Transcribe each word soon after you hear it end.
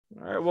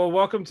All right. Well,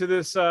 welcome to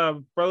this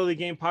Brotherly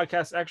Game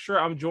Podcast Extra.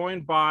 I'm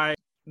joined by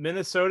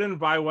Minnesotan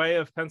by way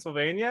of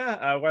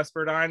Pennsylvania. Wes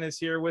Burdine is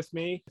here with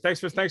me. Thanks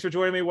for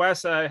joining me,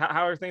 Wes.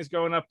 How are things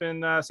going up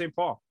in St.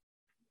 Paul?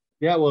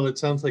 Yeah, well, it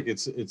sounds like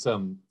it's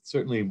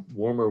certainly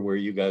warmer where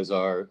you guys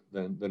are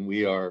than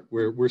we are.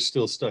 We're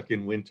still stuck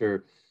in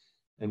winter,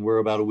 and we're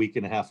about a week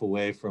and a half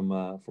away from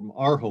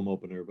our home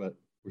opener. But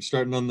we're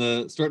starting on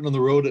the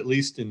road, at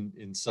least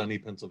in sunny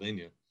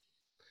Pennsylvania.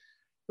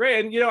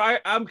 Great.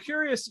 And I'm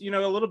curious, a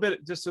little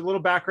bit, just a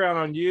little background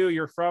on you.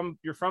 You're from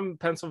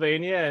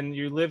Pennsylvania and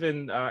you live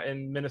in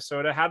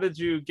Minnesota. How did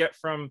you get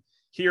from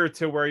here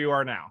to where you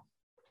are now?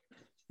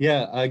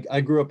 Yeah, I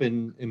grew up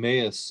in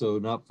Emmaus, so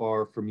not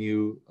far from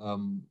you,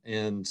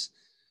 and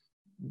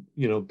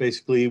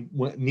basically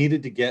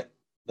needed to get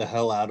the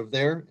hell out of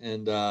there.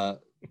 And the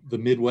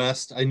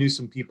Midwest, I knew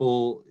some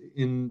people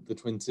in the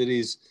Twin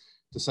Cities,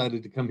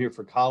 decided to come here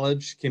for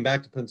college, came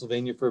back to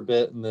Pennsylvania for a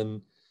bit, and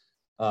then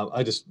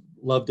I just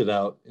loved it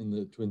out in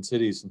the Twin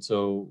Cities. And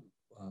so,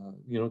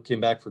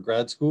 came back for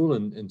grad school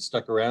and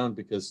stuck around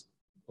because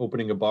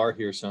opening a bar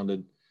here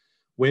sounded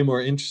way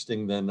more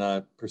interesting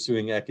than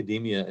pursuing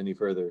academia any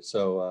further.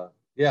 So,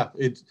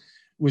 it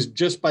was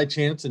just by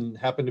chance and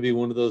happened to be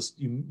one of those,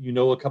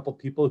 a couple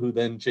people who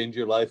then change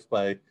your life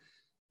by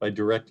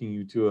directing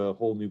you to a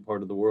whole new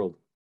part of the world.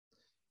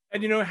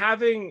 And,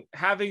 having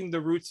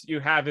the roots that you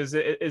have, is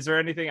there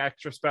anything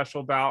extra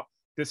special about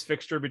this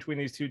fixture between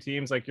these two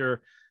teams, like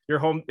your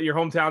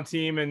hometown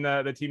team and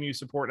the team you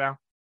support now?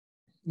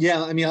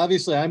 Yeah, I mean,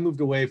 obviously, I moved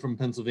away from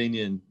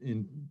Pennsylvania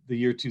in the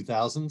year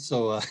 2000,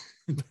 so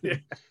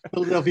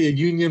Philadelphia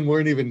Union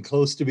weren't even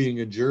close to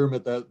being a germ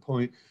at that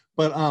point.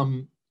 But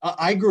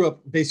I grew up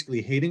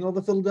basically hating all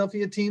the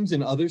Philadelphia teams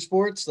in other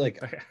sports. Like,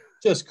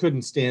 just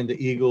couldn't stand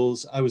the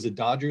Eagles. I was a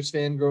Dodgers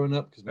fan growing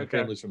up because my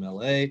family's from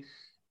LA,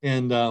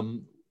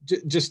 and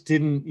just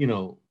didn't,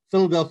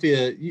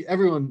 Philadelphia.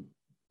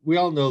 We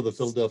all know the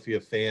Philadelphia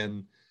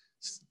fan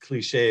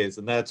cliches,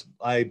 and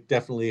I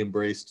definitely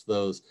embraced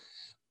those.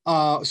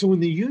 So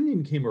when the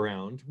Union came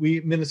around,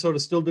 Minnesota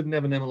still didn't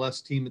have an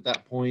MLS team at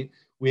that point.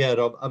 We had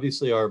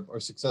obviously our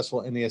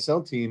successful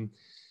NASL team,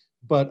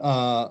 but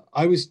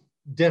I was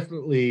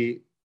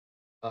definitely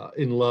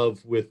in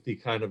love with the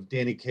kind of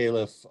Danny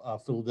Califf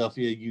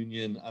Philadelphia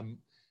Union. I'm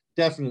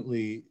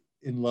definitely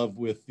in love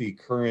with the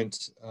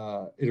current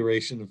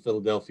iteration of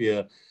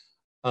Philadelphia.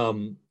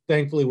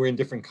 Thankfully, we're in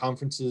different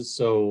conferences,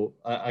 so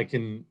I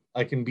can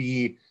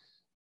be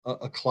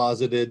a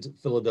closeted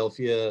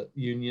Philadelphia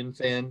Union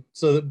fan.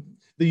 So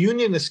the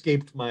Union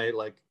escaped my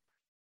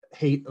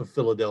hate of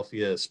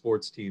Philadelphia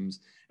sports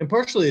teams, and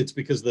partially it's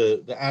because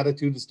the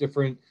attitude is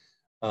different.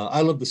 I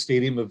love the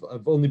stadium.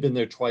 I've only been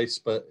there twice,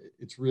 but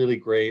it's really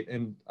great,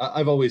 and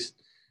I've always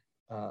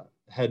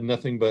had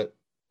nothing but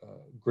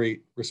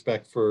great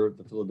respect for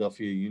the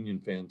Philadelphia Union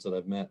fans that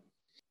I've met.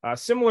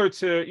 Similar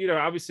to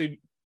obviously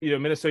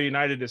Minnesota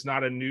United is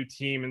not a new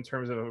team in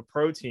terms of a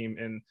pro team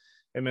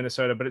in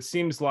Minnesota, but it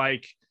seems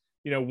like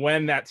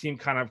when that team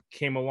kind of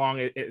came along,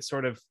 it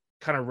sort of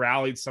kind of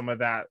rallied some of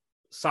that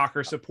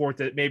soccer support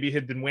that maybe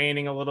had been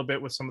waning a little bit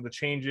with some of the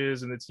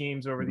changes in the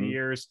teams over the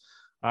years.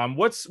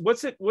 What's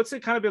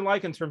it kind of been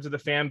like in terms of the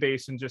fan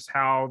base and just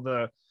how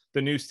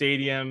the new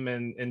stadium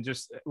and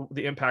just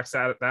the impacts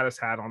that has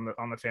had on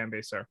the fan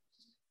base there?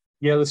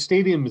 Yeah, the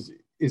stadium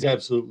is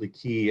absolutely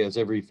key, as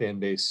every fan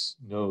base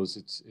knows.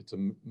 It's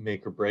a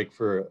make or break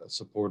for a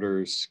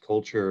supporters'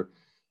 culture.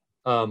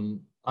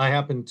 I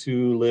happen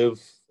to live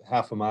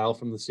half a mile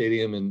from the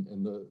stadium,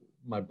 and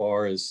my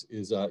bar is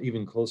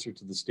even closer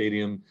to the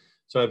stadium,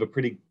 so I have a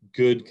pretty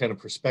good kind of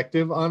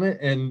perspective on it.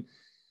 And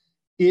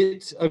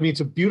it's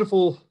a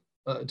beautiful,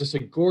 just a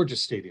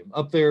gorgeous stadium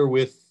up there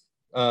with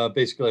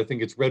basically, I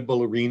think it's Red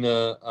Bull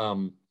Arena,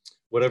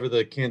 whatever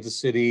the Kansas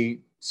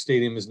City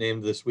stadium is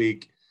named this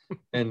week,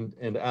 and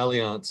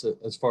Allianz,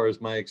 as far as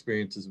my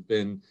experiences have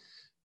been.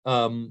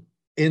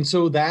 And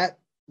so that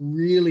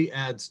really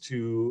adds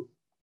to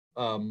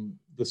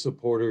the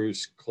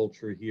supporters'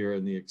 culture here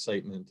and the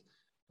excitement.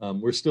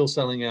 We're still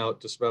selling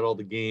out just about all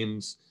the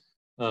games.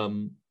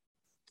 And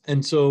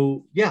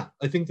so,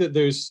 I think that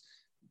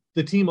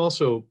the team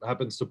also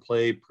happens to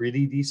play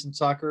pretty decent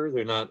soccer.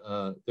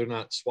 They're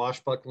not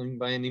swashbuckling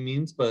by any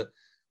means, but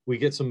we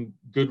get some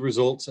good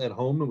results at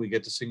home and we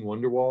get to sing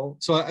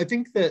Wonderwall. So I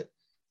think that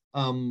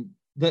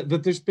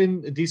that there's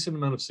been a decent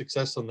amount of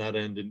success on that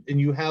end.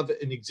 And you have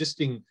an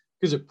existing,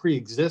 because it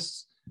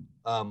pre-exists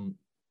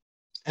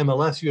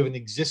MLS, you have an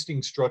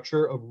existing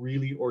structure of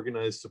really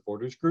organized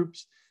supporters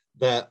groups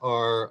that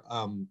are,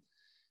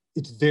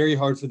 it's very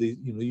hard for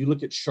you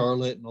look at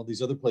Charlotte and all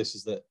these other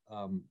places that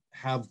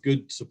have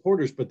good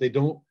supporters, but they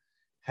don't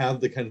have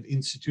the kind of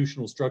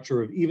institutional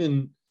structure of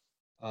even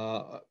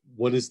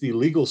what is the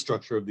legal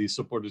structure of these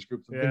supporters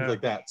groups and things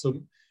like that.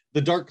 So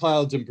the Dark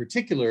Clouds in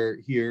particular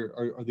here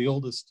are the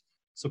oldest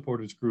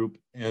supporters group,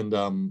 and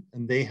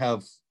they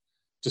have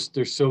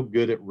they're so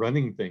good at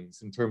running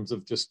things in terms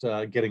of just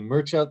getting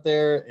merch out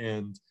there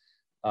and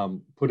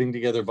putting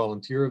together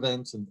volunteer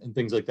events and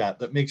things like that.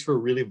 That makes for a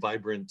really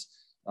vibrant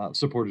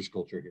supporters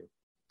culture here.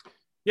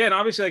 Yeah, and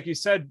obviously, like you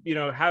said,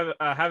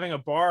 having a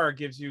bar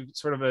gives you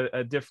sort of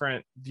a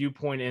different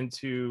viewpoint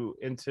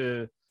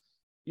into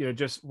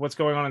just what's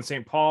going on in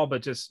St. Paul,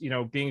 but just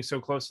being so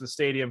close to the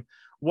stadium.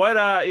 What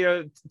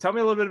tell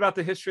me a little bit about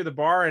the history of the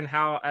bar and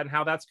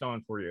how that's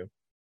going for you.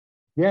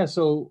 Yeah,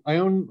 so I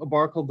own a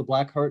bar called the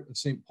Black Heart of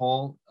St.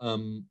 Paul.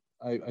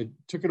 I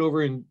took it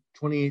over in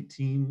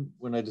 2018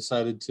 when I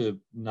decided to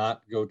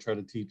not go try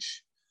to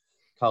teach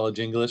college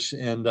English,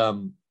 and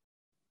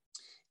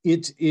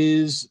it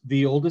is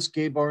the oldest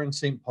gay bar in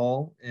St.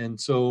 Paul. And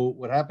so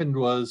what happened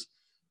was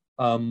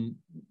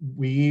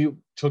we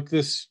took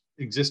this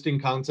existing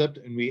concept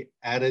and we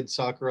added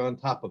soccer on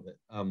top of it.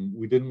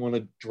 We didn't want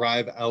to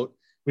drive out.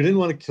 We didn't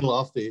want to kill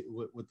off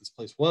what this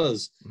place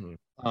was.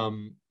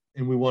 Mm-hmm.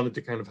 And we wanted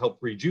to kind of help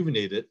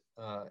rejuvenate it.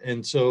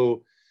 And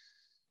so,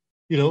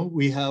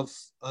 we have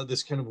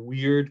this kind of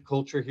weird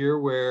culture here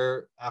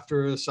where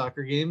after a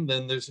soccer game,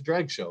 then there's a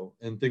drag show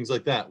and things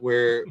like that,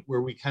 where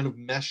we kind of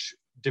mesh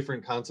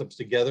different concepts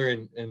together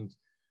and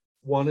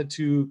wanted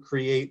to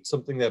create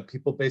something that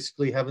people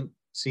basically haven't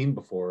seen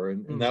before.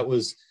 And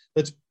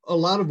that's a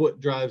lot of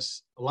what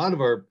drives a lot of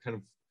our kind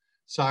of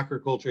soccer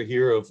culture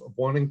here of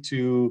wanting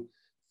to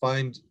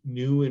find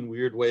new and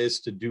weird ways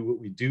to do what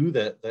we do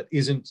that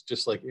isn't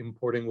just like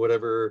importing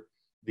whatever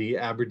the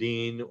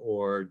Aberdeen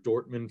or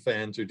Dortmund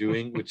fans are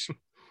doing, which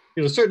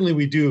certainly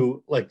we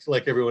do like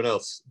everyone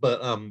else,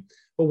 but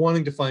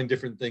wanting to find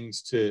different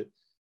things to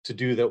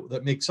do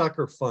that make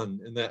soccer fun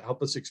and that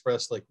help us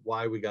express like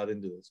why we got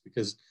into this.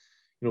 Because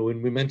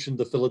when we mentioned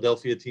the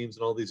Philadelphia teams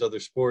and all these other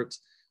sports,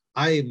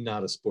 I am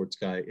not a sports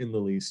guy in the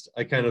least.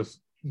 I kind of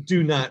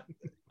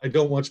I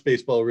don't watch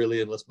baseball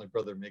really unless my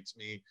brother makes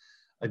me.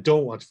 I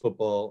don't watch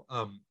football.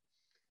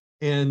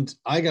 And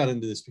I got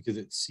into this because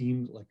it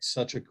seemed like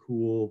such a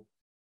cool,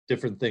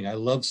 different thing. I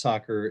love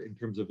soccer in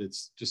terms of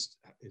its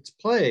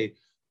play,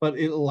 but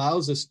it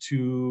allows us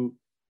to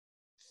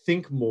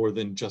think more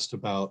than just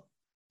about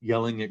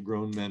yelling at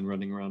grown men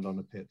running around on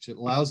a pitch. It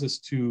allows us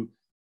to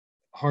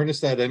harness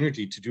that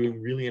energy to doing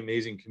really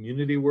amazing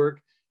community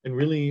work and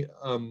really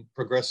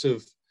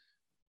progressive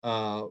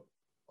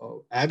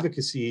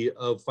advocacy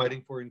of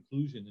fighting for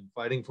inclusion and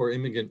fighting for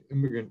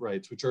immigrant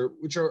rights, which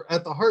are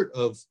at the heart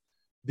of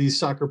these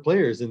soccer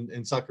players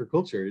and soccer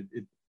culture.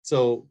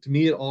 So to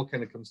me, it all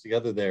kind of comes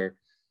together there.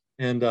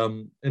 And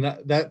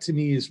that to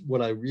me is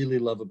what I really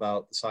love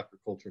about the soccer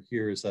culture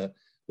here, is that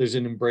there's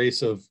an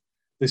embrace of,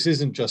 this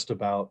isn't just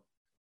about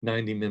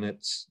 90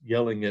 minutes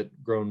yelling at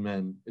grown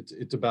men.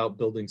 It's about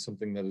building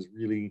something that is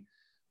really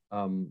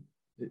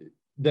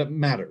that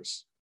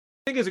matters.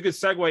 I think it's a good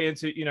segue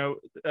into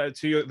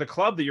to the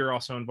club that you're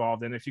also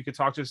involved in. If you could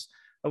talk just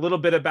a little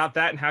bit about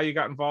that and how you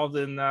got involved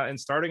in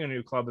starting a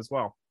new club as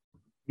well.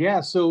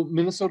 Yeah, so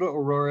Minnesota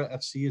Aurora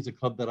FC is a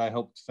club that I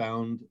helped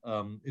found.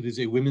 It is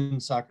a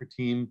women's soccer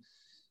team.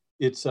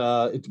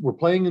 We're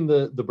playing in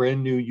the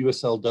brand new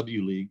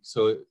USLW league,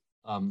 so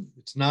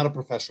it's not a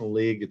professional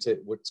league. It's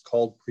what's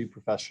called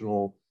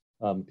pre-professional.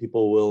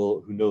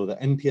 People who know the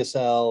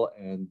NPSL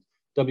and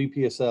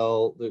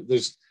WPSL.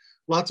 There's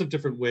lots of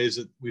different ways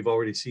that we've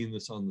already seen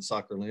this on the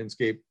soccer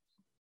landscape.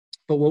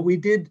 But what we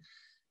did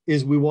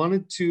is we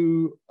wanted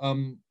to,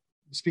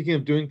 speaking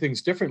of doing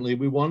things differently,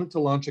 we wanted to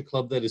launch a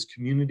club that is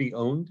community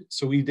owned.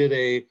 So we did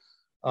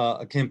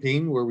a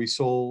campaign where we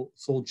sold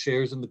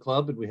shares in the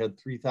club, and we had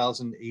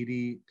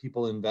 3,080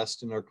 people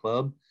invest in our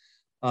club.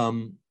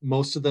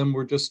 Most of them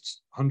were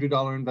just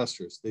 $100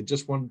 investors. They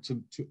just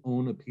wanted to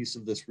own a piece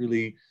of this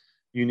really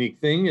unique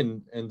thing,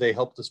 and they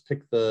helped us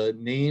pick the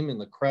name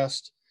and the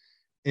crest.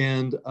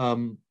 And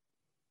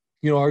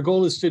our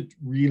goal is to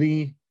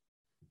really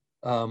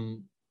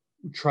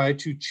try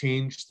to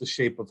change the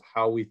shape of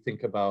how we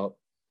think about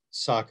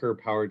soccer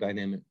power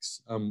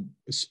dynamics,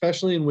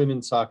 especially in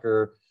women's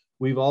soccer.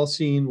 We've all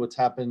seen what's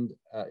happened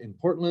in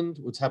Portland,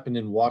 what's happened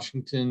in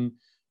Washington.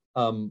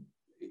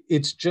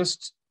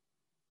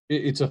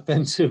 It's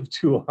offensive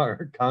to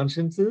our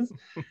consciences,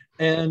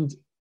 and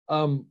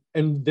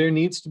there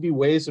needs to be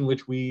ways in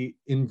which we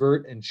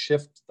invert and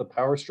shift the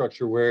power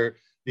structure where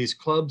these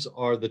clubs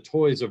are the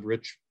toys of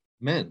rich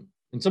men,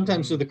 and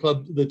sometimes they're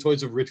the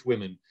toys of rich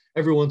women.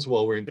 Every once in a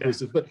while we're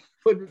inclusive, but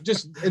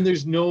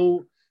there's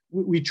no,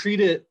 we treat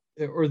it,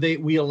 or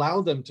we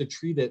allow them to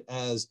treat it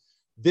as,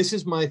 this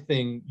is my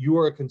thing, you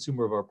are a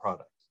consumer of our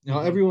product. Now,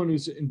 everyone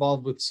who's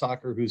involved with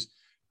soccer, who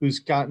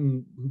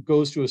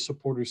goes to a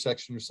supporter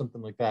section or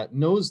something like that,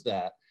 knows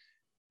that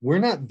we're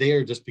not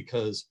there just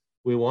because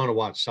we want to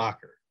watch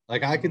soccer.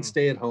 Like, I could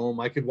stay at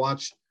home, I could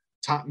watch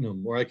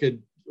Tottenham,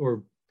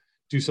 or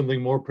do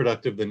something more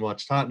productive than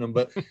watch Tottenham.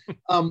 But,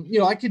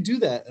 I could do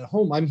that at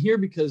home. I'm here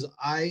because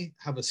I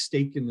have a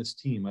stake in this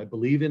team. I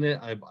believe in it.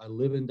 I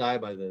live and die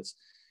by this.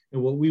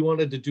 And what we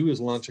wanted to do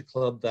is launch a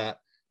club that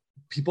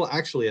people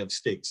actually have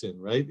stakes in,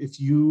 right? If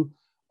you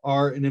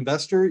are an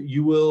investor,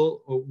 you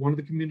will, or one of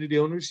the community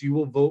owners, you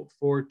will vote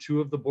for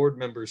 2 of the board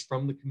members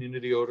from the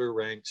community owner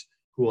ranks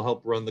who will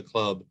help run the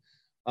club.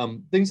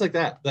 Things like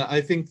that.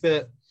 I think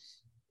that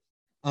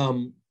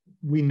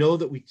we know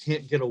that we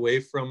can't get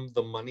away from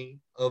the money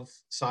of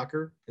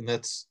soccer, and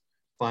that's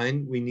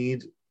fine. We need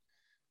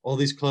all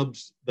these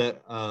clubs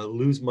that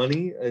lose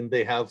money and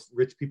they have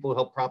rich people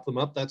help prop them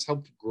up. That's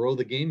helped grow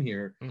the game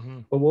here.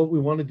 Mm-hmm. But what we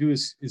want to do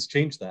is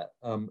change that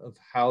of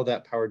how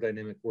that power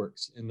dynamic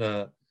works.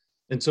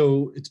 And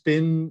so it's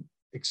been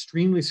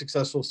extremely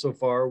successful so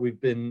far. We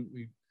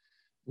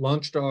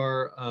launched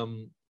our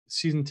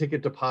season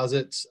ticket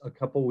deposits a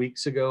couple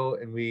weeks ago,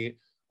 and we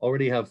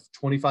already have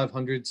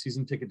 2,500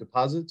 season ticket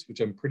deposits, which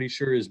I'm pretty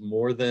sure is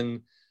more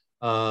than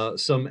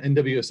some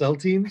NWSL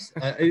teams.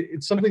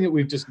 It's something that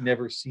we've just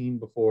never seen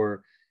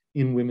before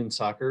in women's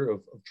soccer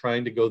of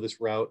trying to go this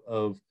route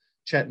of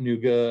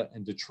Chattanooga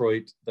and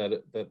Detroit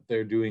that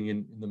they're doing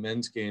in the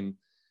men's game.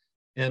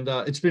 And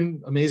it's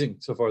been amazing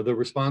so far. The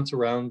response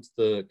around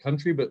the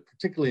country, but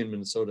particularly in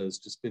Minnesota, has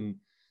just been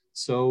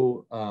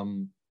so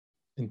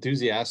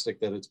enthusiastic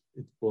that it's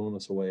blown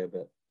us away a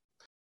bit.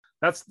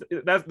 That's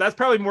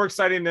probably more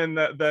exciting than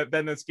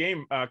this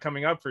game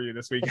coming up for you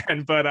this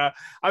weekend. But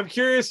I'm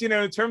curious,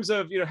 in terms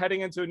of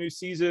heading into a new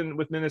season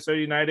with Minnesota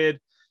United,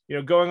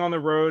 going on the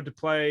road to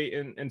play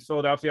in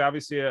Philadelphia,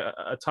 obviously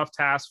a tough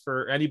task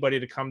for anybody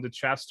to come to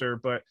Chester.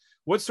 But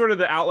what's sort of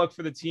the outlook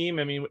for the team?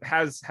 I mean,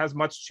 has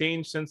much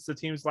changed since the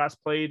teams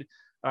last played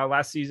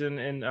last season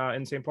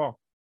in St. Paul?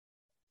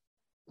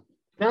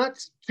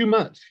 Not too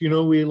much.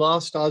 We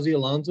lost Ozzy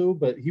Alonso,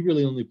 but he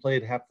really only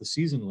played half the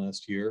season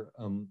last year.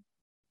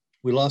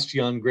 We lost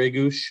Jan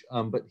Gregush,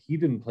 but he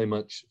didn't play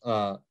much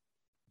that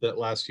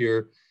last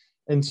year.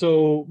 And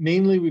so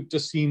mainly we've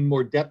just seen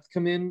more depth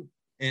come in.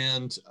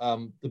 And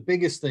the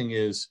biggest thing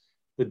is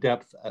the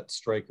depth at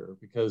striker,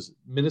 because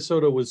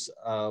Minnesota was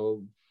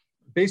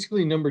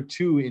basically number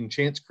 2 in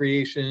chance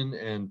creation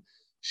and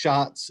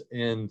shots.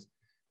 And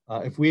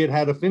if we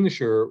had a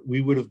finisher,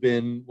 we would have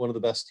been one of the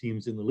best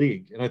teams in the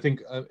league. And I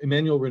think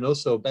Emmanuel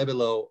Reynoso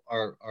Bebelo,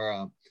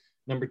 our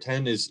number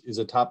 10, is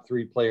a top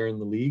 3 player in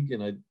the league.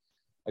 And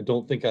I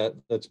don't think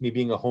that's me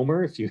being a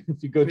homer. If you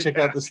go check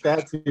out the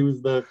stats, he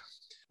was the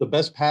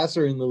best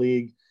passer in the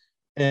league.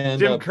 And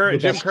Jim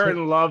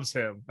Curtin loves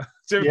him.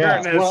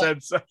 Curtin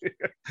has said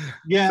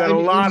a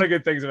lot of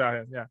good things about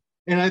him. Yeah.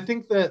 And I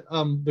think that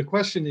the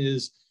question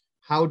is,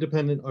 how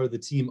dependent are the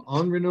team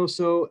on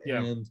Reynoso,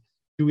 and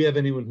do we have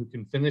anyone who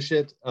can finish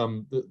it?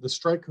 The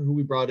striker who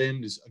we brought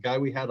in is a guy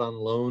we had on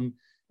loan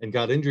and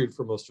got injured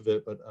for most of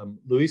it. But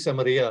Luis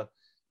Amarilla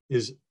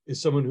is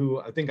someone who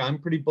I think I'm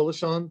pretty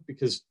bullish on,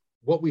 because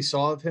what we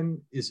saw of him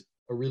is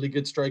a really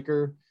good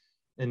striker.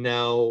 And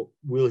now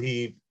will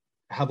he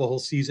have a whole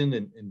season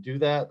and do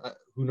that?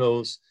 Who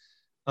knows?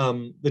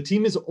 The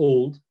team is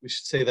old. We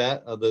should say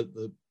that.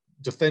 The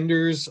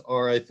defenders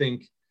are, I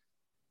think,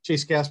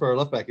 Chase Gasper, our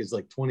left back, is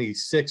like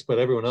 26, but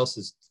everyone else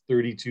is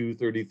 32,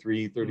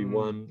 33,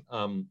 31.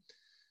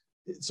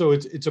 So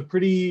it's a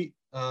pretty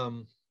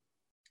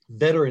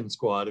veteran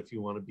squad, if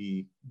you want to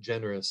be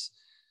generous.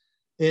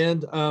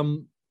 And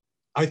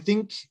I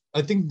think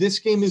this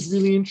game is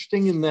really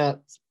interesting in that,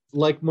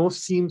 like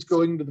most teams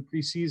going into the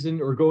preseason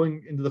or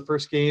going into the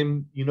first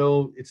game,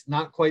 it's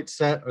not quite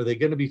set. Are they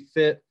going to be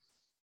fit?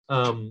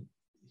 Can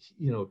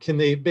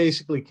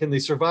they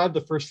survive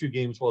the first few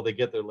games while they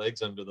get their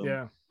legs under them?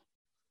 Yeah.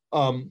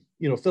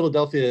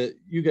 Philadelphia,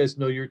 you guys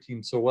know your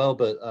team so well,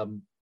 but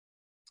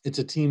it's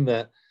a team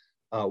that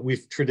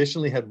we've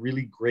traditionally had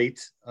really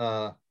great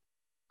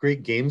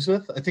games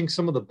with. I think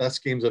some of the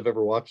best games I've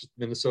ever watched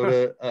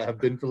Minnesota have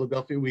been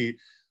Philadelphia.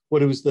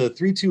 It was the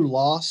 3-2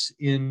 loss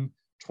in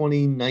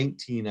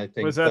 2019, I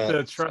think. Was that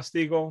the Trust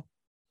Eagle?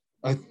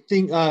 I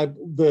think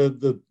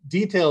the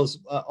details,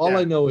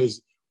 I know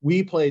is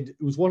it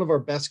was one of our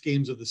best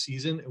games of the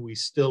season and we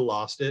still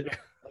lost it.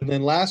 And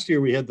then last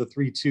year we had the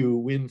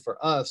 3-2 win for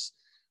us.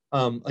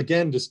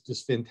 Again,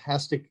 just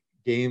fantastic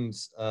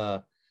games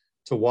to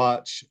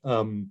watch.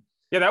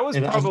 That was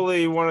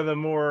probably one of the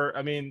more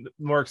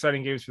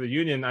exciting games for the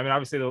Union. I mean,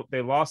 obviously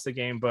they lost the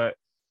game,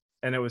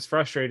 and it was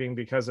frustrating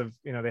because of,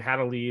 they had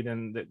a lead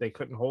and they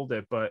couldn't hold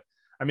it. But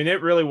I mean,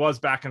 it really was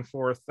back and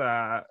forth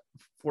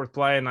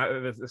play, and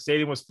the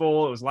stadium was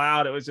full. It was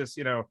loud. It was just,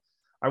 that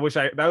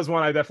was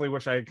one I definitely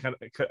wish I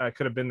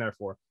could have been there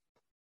for.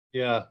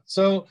 Yeah.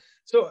 So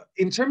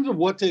in terms of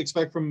what to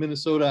expect from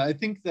Minnesota, I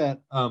think that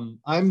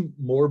I'm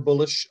more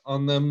bullish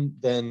on them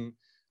than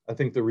I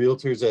think the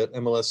realtors at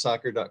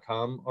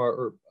MLSsoccer.com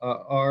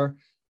are,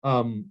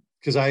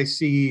 because I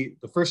see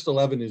the first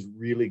 11 is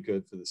really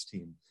good for this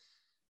team.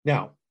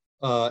 Now,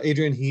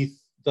 Adrian Heath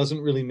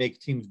doesn't really make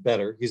teams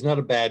better. He's not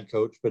a bad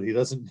coach, but he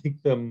doesn't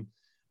make them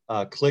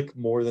click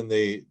more than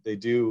they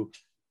do.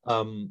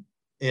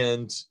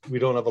 And we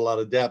don't have a lot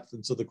of depth.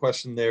 And so the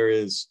question there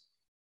is,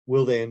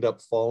 will they end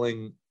up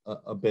falling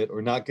a bit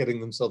or not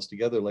getting themselves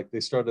together like they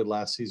started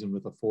last season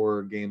with a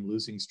 4-game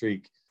losing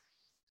streak?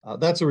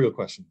 That's a real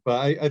question.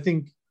 But I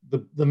think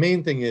the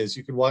main thing is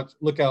you can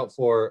look out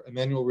for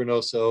Emmanuel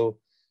Reynoso,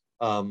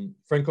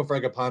 Franco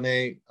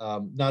Fragapane,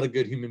 not a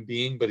good human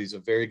being, but he's a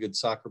very good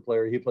soccer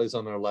player. He plays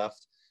on our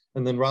left.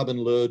 And then Robin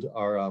Lod,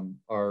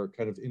 our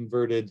kind of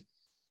inverted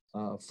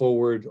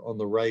forward on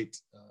the right.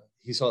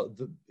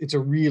 It's a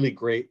really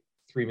great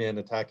 3-man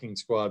attacking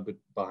squad, but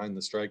behind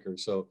the striker.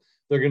 So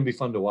they're going to be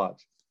fun to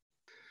watch.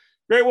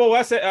 Great. Well,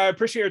 Wes, I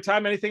appreciate your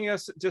time. Anything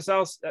else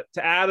to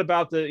add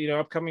about the,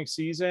 upcoming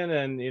season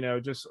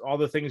and, just all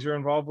the things you're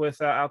involved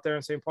with out there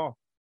in St. Paul?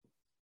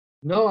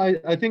 No,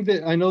 I think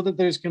that I know that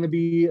there's going to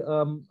be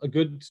a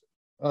good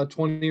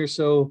 20 or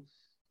so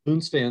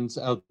Loons fans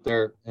out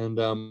there, and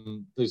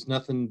there's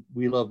nothing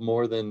we love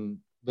more than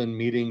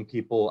meeting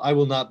people. I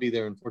will not be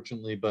there,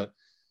 unfortunately, but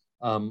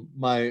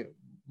my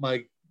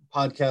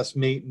podcast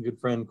mate and good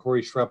friend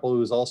Corey Schreppel,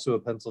 who is also a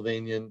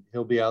Pennsylvanian,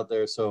 he'll be out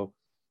there. So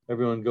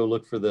everyone go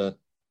look for the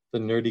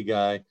nerdy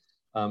guy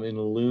in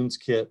a Loons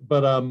kit.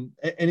 But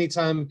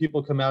anytime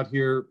people come out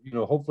here,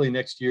 hopefully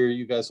next year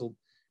you guys will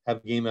have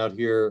a game out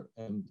here,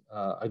 and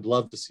I'd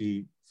love to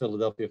see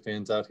Philadelphia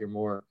fans out here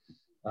more,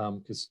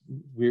 because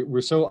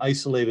we're so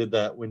isolated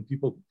that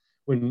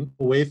when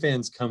away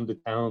fans come to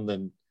town,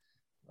 then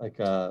like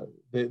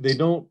they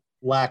don't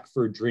lack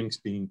for drinks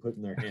being put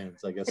in their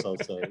hands, I guess I'll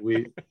say.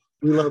 We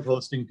love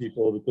hosting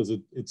people because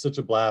it's such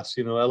a blast.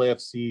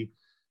 LAFC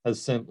has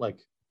sent like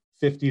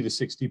 50 to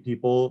 60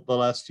 people the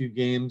last few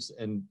games,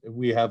 and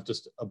we have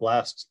just a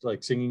blast,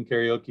 like singing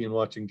karaoke and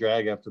watching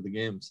drag after the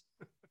games.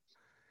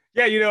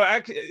 Yeah,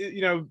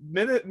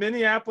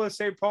 Minneapolis,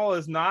 St. Paul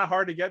is not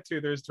hard to get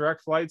to. There's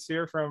direct flights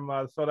here from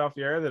the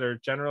Philadelphia area that are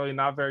generally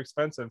not very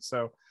expensive.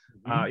 So,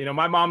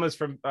 my mom is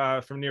from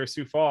near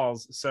Sioux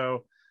Falls.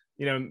 So,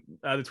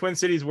 the Twin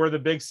Cities were the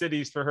big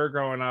cities for her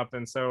growing up.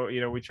 And so,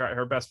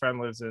 her best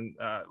friend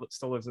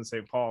still lives in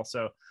St. Paul.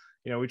 So,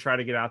 we try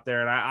to get out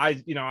there. And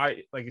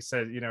I like I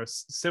said,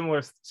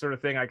 similar sort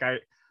of thing. Like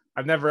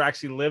I've never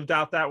actually lived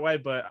out that way,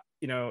 but,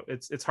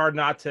 it's hard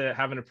not to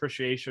have an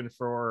appreciation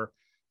for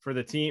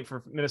the team,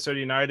 for Minnesota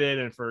United,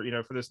 and for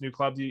this new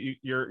club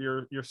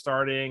you're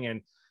starting,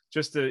 and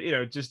just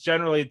to just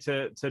generally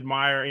to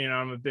admire.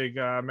 I'm a big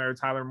Mary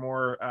Tyler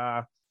Moore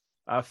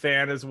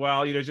fan as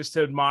well. Just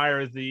to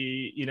admire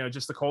the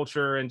just the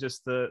culture and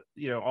just the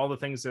all the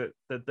things that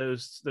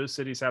those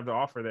cities have to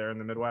offer there in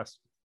the Midwest.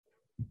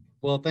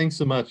 Well, thanks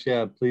so much.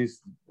 Yeah,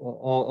 please,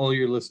 all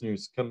your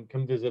listeners, come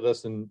visit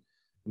us, and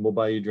we'll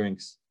buy you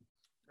drinks.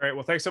 All right.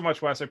 Well, thanks so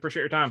much, Wes. I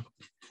appreciate your time.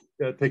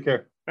 Yeah, take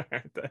care.